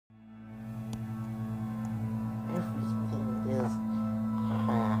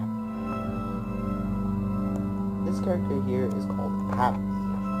character here is called Happy.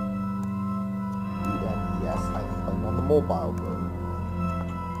 And yes, I'm playing on the mobile version.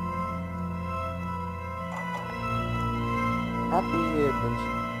 Happy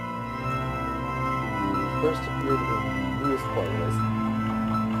mentioned who first appeared in the newest playlist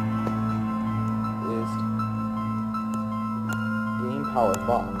is Game Power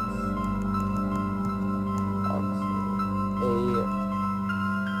Fox. A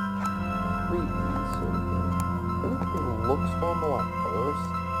creepy sort of thing. Everything looks normal at first,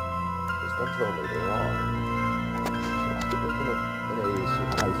 just until later on. Let's get in a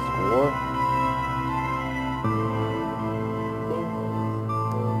super high score.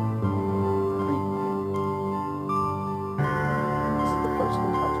 This is the first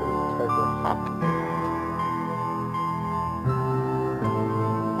encounter with the character Happy.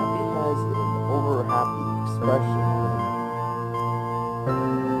 Happy has an over-happy expression.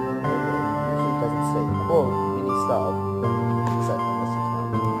 Say, quote, any stuff, except in this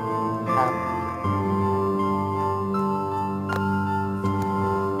account, Happy.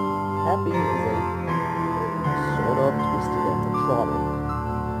 Happy is a sort of twisted animatronic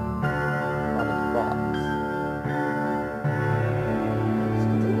fox.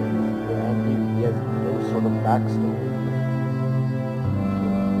 And he has no sort of backstory.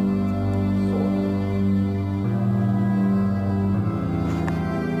 Sort of.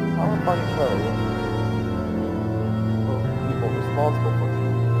 How fun show. Responsible for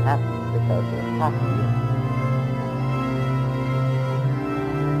keeping Happy, the character Happy.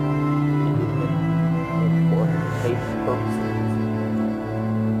 For safe purposes.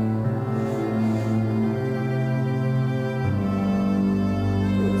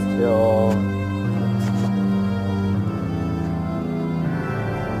 It was till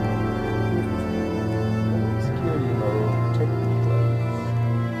security mode, protecting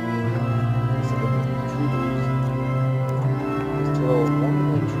one of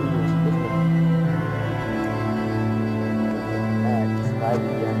the intruders despite the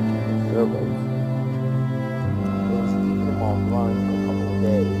damage to the servers. It was keeping him offline for a couple of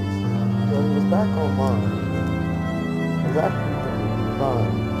days. So when he was back online, it was actually completely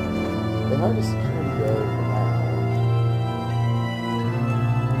fine. They hired a security guard for now.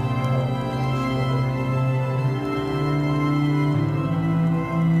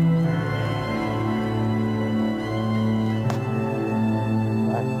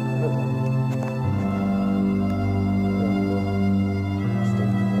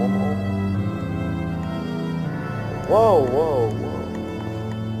 Whoa, whoa, whoa.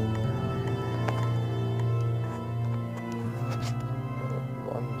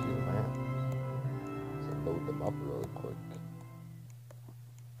 Run to the map. So load them up really quick.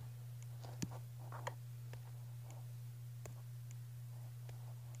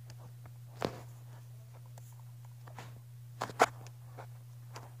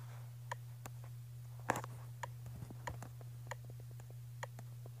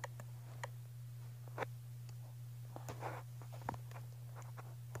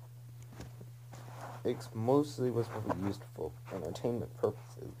 It mostly was probably used for entertainment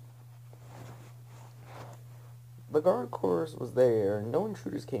purposes. The guard course was there, and no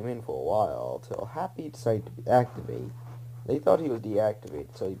intruders came in for a while, till Happy decided to deactivate. They thought he was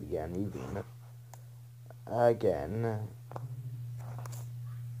deactivated, so he began moving again.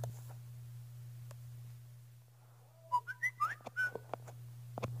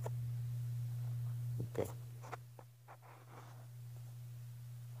 Okay.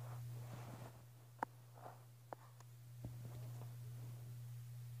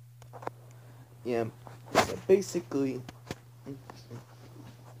 Yeah, so basically,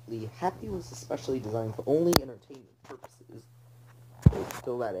 Happy was especially designed for only entertainment purposes.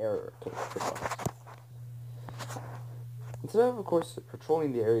 Until that error took place. Instead of course,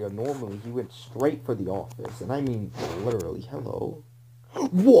 patrolling the area normally, he went straight for the office. And I mean, literally, hello?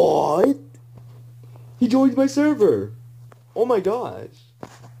 What? He joined my server! Oh my gosh.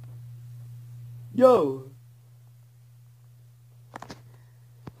 Yo!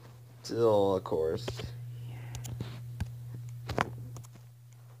 Still, of course.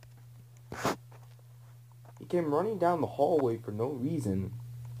 He came running down the hallway for no reason.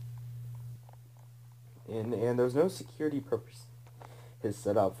 And there was no security purpose his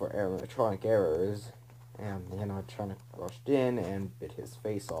set up for animatronic errors. And the animatronic rushed in and bit his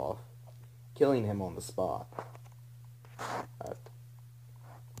face off, killing him on the spot.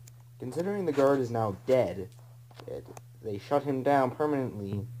 Considering the guard is now dead, they shut him down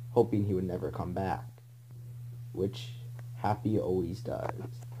permanently, hoping he would never come back. Which Happy always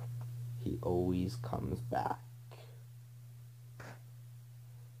does. He always comes back.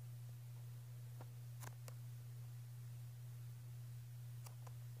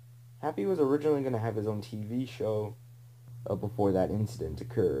 Happy was originally going to have his own TV show before that incident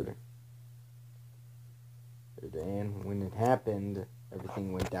occurred. And when it happened,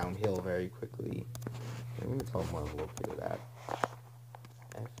 everything went downhill very quickly. I'm going to tell him where I'm located at.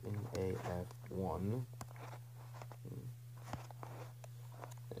 FNAF1.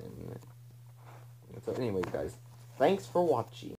 And so anyways, guys, thanks for watching.